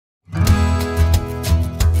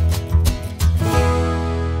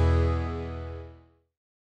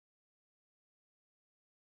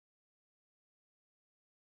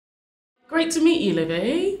Great to meet you,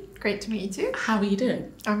 Libby. Great to meet you too. How are you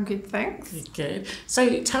doing? I'm good, thanks. Good.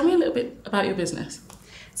 So tell me a little bit about your business.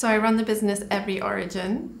 So I run the business Every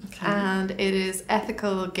Origin, and it is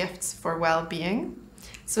ethical gifts for well-being.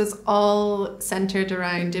 So it's all centered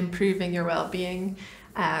around improving your well-being.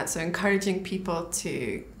 So encouraging people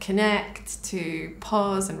to connect, to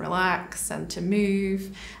pause and relax, and to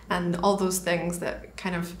move, and all those things that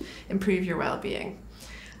kind of improve your well-being.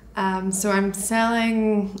 So I'm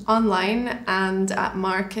selling online and at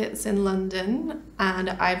markets in London, and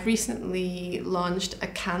I've recently launched a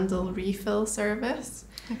candle refill service.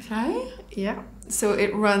 Okay. Yeah. So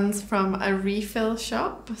it runs from a refill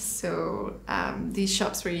shop. So these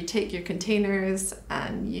shops where you take your containers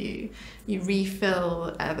and you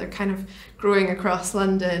refill. They're kind of growing across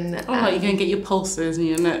London. Oh, like you go and get your pulses and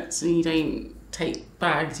your nuts, and you don't take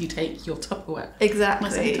bags. You take your Tupperware. Exactly.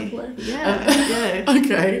 Am I saying Tupperware? Yeah. Yeah.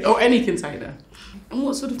 Okay. Or any container. And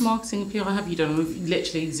what sort of marketing PR have you done? With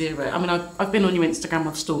literally zero. I mean, I've been on your Instagram.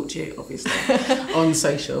 I've stalked you, obviously, on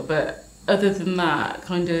social, but. Other than that,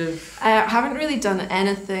 kind of... I haven't really done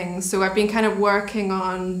anything. So I've been kind of working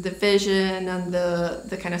on the vision and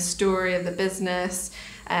the kind of story of the business.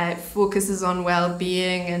 It focuses on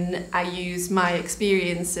well-being, and I use my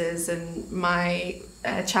experiences and my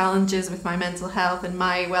challenges with my mental health and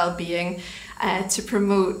my well-being to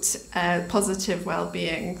promote positive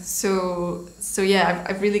well-being. So yeah,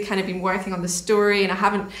 I've really kind of been working on the story, and I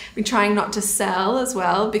haven't been trying not to sell as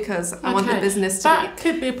well, because I want the business to that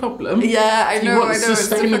could be a problem. Yeah, I know. You want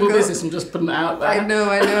sustainable business and just putting it out there. I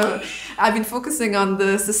know. I've been focusing on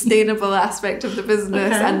the sustainable aspect of the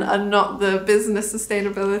business and not the business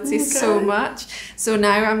sustainability so much. So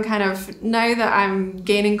now that I'm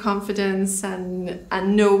gaining confidence and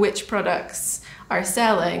know which products are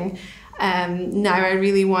selling, now I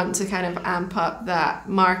really want to kind of amp up that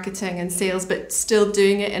marketing and sales, but still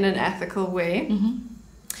doing it in an ethical way. Mm-hmm.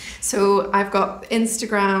 So I've got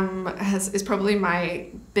Instagram is probably my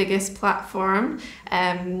biggest platform,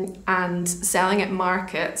 and selling at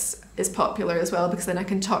markets is popular as well, because then I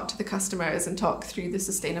can talk to the customers and talk through the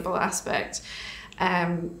sustainable aspect.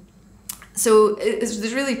 So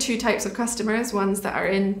there's really two types of customers: ones that are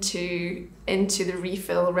into the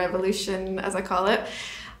refill revolution, as I call it,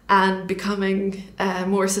 and becoming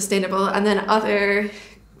more sustainable, and then other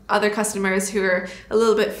customers who are a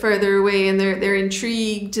little bit further away, and they're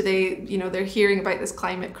intrigued. They're hearing about this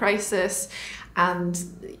climate crisis, and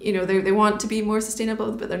they want to be more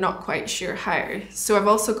sustainable, but they're not quite sure how. So I've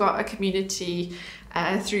also got a community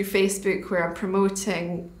through Facebook where I'm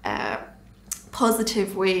promoting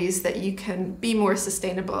positive ways that you can be more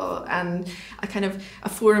sustainable, and a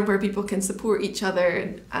forum where people can support each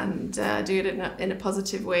other and do it in a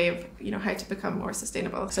positive way of how to become more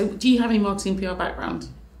sustainable. So do you have any marketing PR background?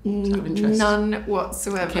 None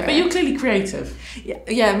whatsoever. Okay, but you're clearly creative.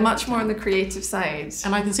 Yeah, much more on the creative side.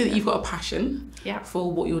 And I can see that you've got a passion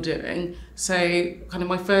for what you're doing. So kind of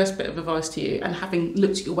my first bit of advice to you, and having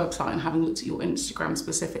looked at your website and having looked at your Instagram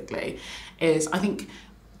specifically, is I think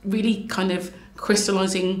really kind of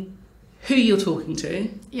crystallising who you're talking to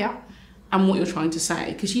and what you're trying to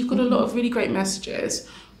say. Because you've got a lot of really great messages,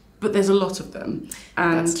 but there's a lot of them.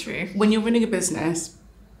 And that's true. When you're running a business,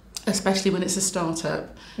 especially when it's a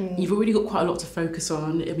startup, you've already got quite a lot to focus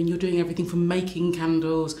on. I mean, you're doing everything from making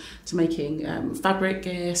candles to making fabric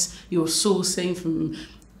gifts. You're sourcing from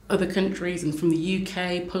other countries and from the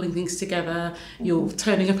UK, pulling things together. You're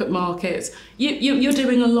turning up at markets. You're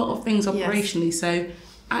doing a lot of things operationally. Yes. So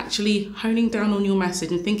actually honing down on your message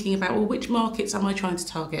and thinking about, well, which markets am I trying to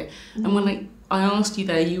target? And when I asked you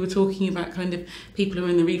there, you were talking about kind of people who are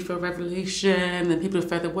in the refill revolution and people who are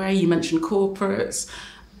further away. You mentioned corporates,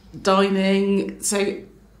 dining. So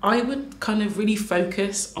I would kind of really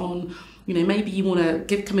focus on, maybe you want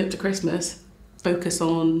to coming up to Christmas, focus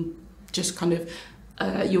on just kind of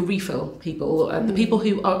your refill people, the people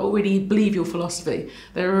who already believe your philosophy.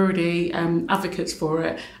 They're already advocates for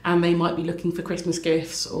it, and they might be looking for Christmas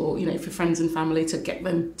gifts or for friends and family to get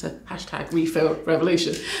them to #refill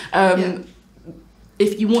revolution.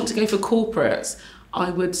 If you want to go for corporates, I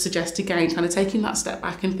would suggest again kind of taking that step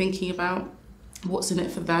back and thinking about what's in it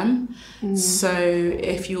for them. So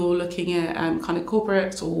if you're looking at kind of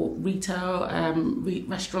corporates or retail,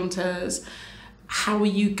 restaurateurs, how are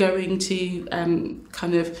you going to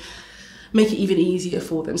kind of make it even easier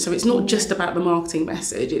for them? So it's not just about the marketing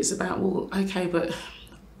message, it's about, well, okay, but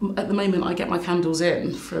at the moment I get my candles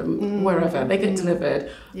in from wherever, they get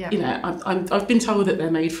delivered. I've been told that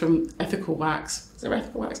they're made from ethical wax. Is there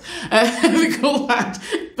ethical wax? Ethical wax.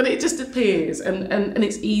 But it just appears and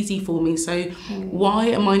it's easy for me. So why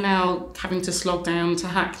am I now having to slog down to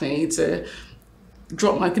Hackney to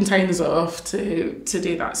drop my containers off to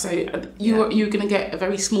do that. So you're going to get a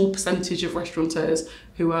very small percentage of restaurateurs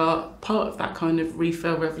who are part of that kind of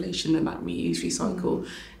refill revolution and that reuse, recycle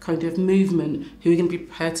kind of movement, who are going to be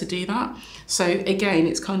prepared to do that. So again,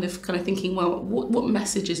 it's kind of thinking, well, what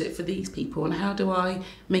message is it for these people, and how do I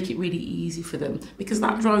make it really easy for them? Because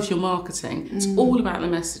that drives your marketing. It's all about the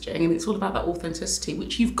messaging, and it's all about that authenticity,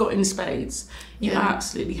 which you've got in spades. You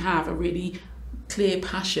absolutely have a really clear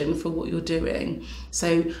passion for what you're doing.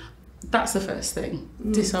 So that's the first thing.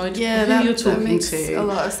 Decide who you're talking that makes to. A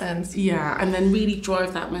lot of sense. Yeah, and then really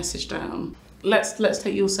drive that message down. Let's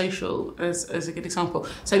take your social as a good example.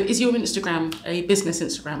 So is your Instagram a business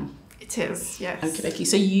Instagram? It is, yes. Okay.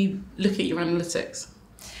 So you look at your analytics?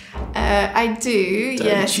 I do,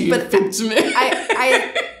 yes. But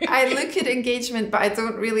I look at engagement, but I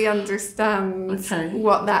don't really understand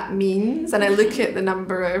what that means. And I look at the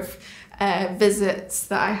number of visits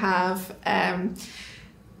that I have.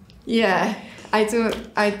 I don't.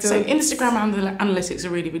 So Instagram analytics are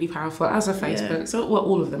really, really powerful, as are Facebook. Yeah. So, well,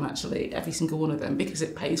 all of them actually, every single one of them, because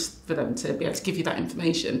it pays for them to be able to give you that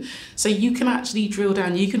information. So you can actually drill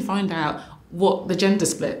down. You can find out what the gender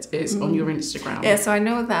split is on your Instagram. Yeah, so I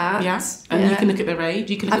know that. Yes, and you can look at their age.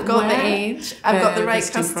 You can look I've got the age. I've got the right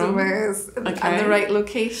customers and the right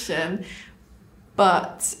location,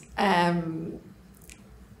 but.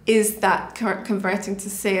 Is that converting to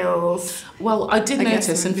sales? Well, I did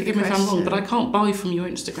notice, and forgive me if I'm wrong, but I can't buy from your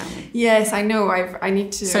Instagram. Yes, I know. I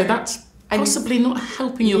need to. So that's possibly not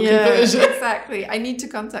helping your conversion. Exactly. I need to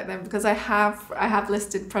contact them because I have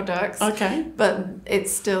listed products. Okay. But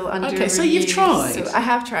it's still under review. So you've tried. So I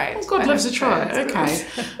have tried. Oh, God loves a try. Okay.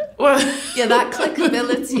 Well, that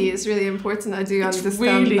clickability is really important. I do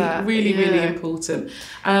understand that. Really important.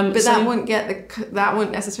 But that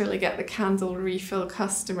won't necessarily get the candle refill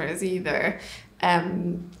customers either.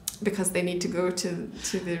 Because they need to go to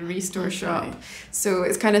the restore shop. So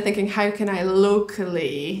it's kind of thinking, how can I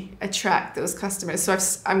locally attract those customers? So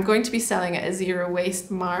I'm going to be selling at a zero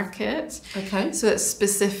waste market. Okay. So it's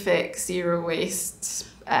specific zero waste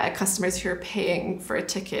customers who are paying for a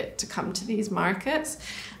ticket to come to these markets.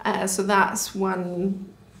 So that's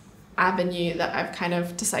one avenue that I've kind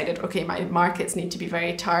of decided, okay, my markets need to be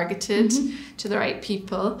very targeted to the right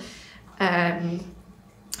people.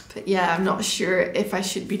 But I'm not sure if I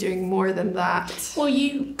should be doing more than that. Well,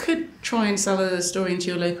 you could try and sell a story into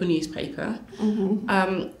your local newspaper.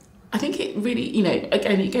 I think it really,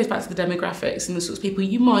 again, it goes back to the demographics and the sorts of people.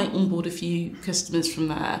 You might onboard a few customers from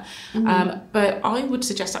there. But I would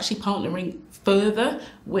suggest actually partnering further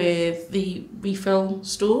with the refill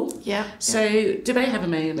store. So do they have a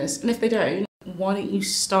mailing list? And if they don't, why don't you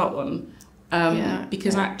start one?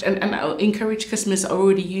 Because and encourage customers that are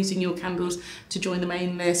already using your candles to join the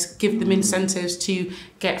mailing list, give them incentives to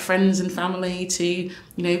get friends and family to,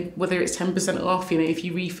 whether it's 10% off, if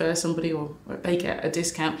you refer somebody or they get a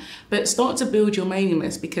discount, but start to build your mailing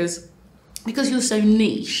list because you're so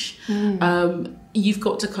niche, you've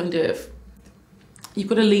got to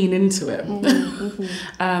lean into it.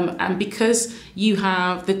 And because you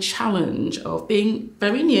have the challenge of being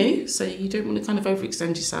very new, so you don't want to kind of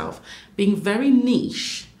overextend yourself, being very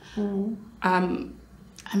niche, and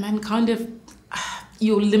then kind of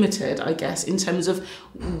you're limited, I guess, in terms of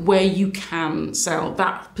where you can sell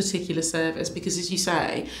that particular service, because as you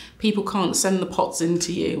say, people can't send the pots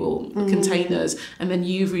into you or containers and then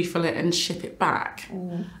you refill it and ship it back.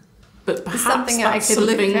 But perhaps something I could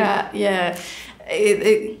look at,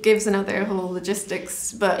 It gives another whole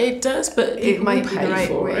logistics, but it does. But it might be the right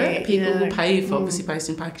for way. it. People will pay for obviously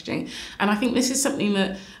posting packaging, and I think this is something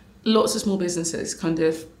that lots of small businesses kind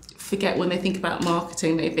of forget when they think about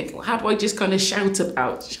marketing. They think, well, how do I just kind of shout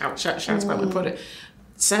about my product?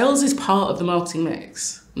 Sales is part of the marketing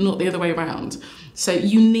mix, not the other way around. So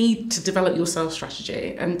you need to develop your sales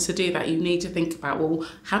strategy, and to do that you need to think about, well,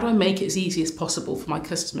 how do I make it as easy as possible for my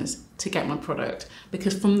customers to get my product?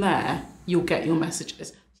 Because from there you'll get your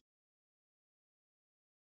messages.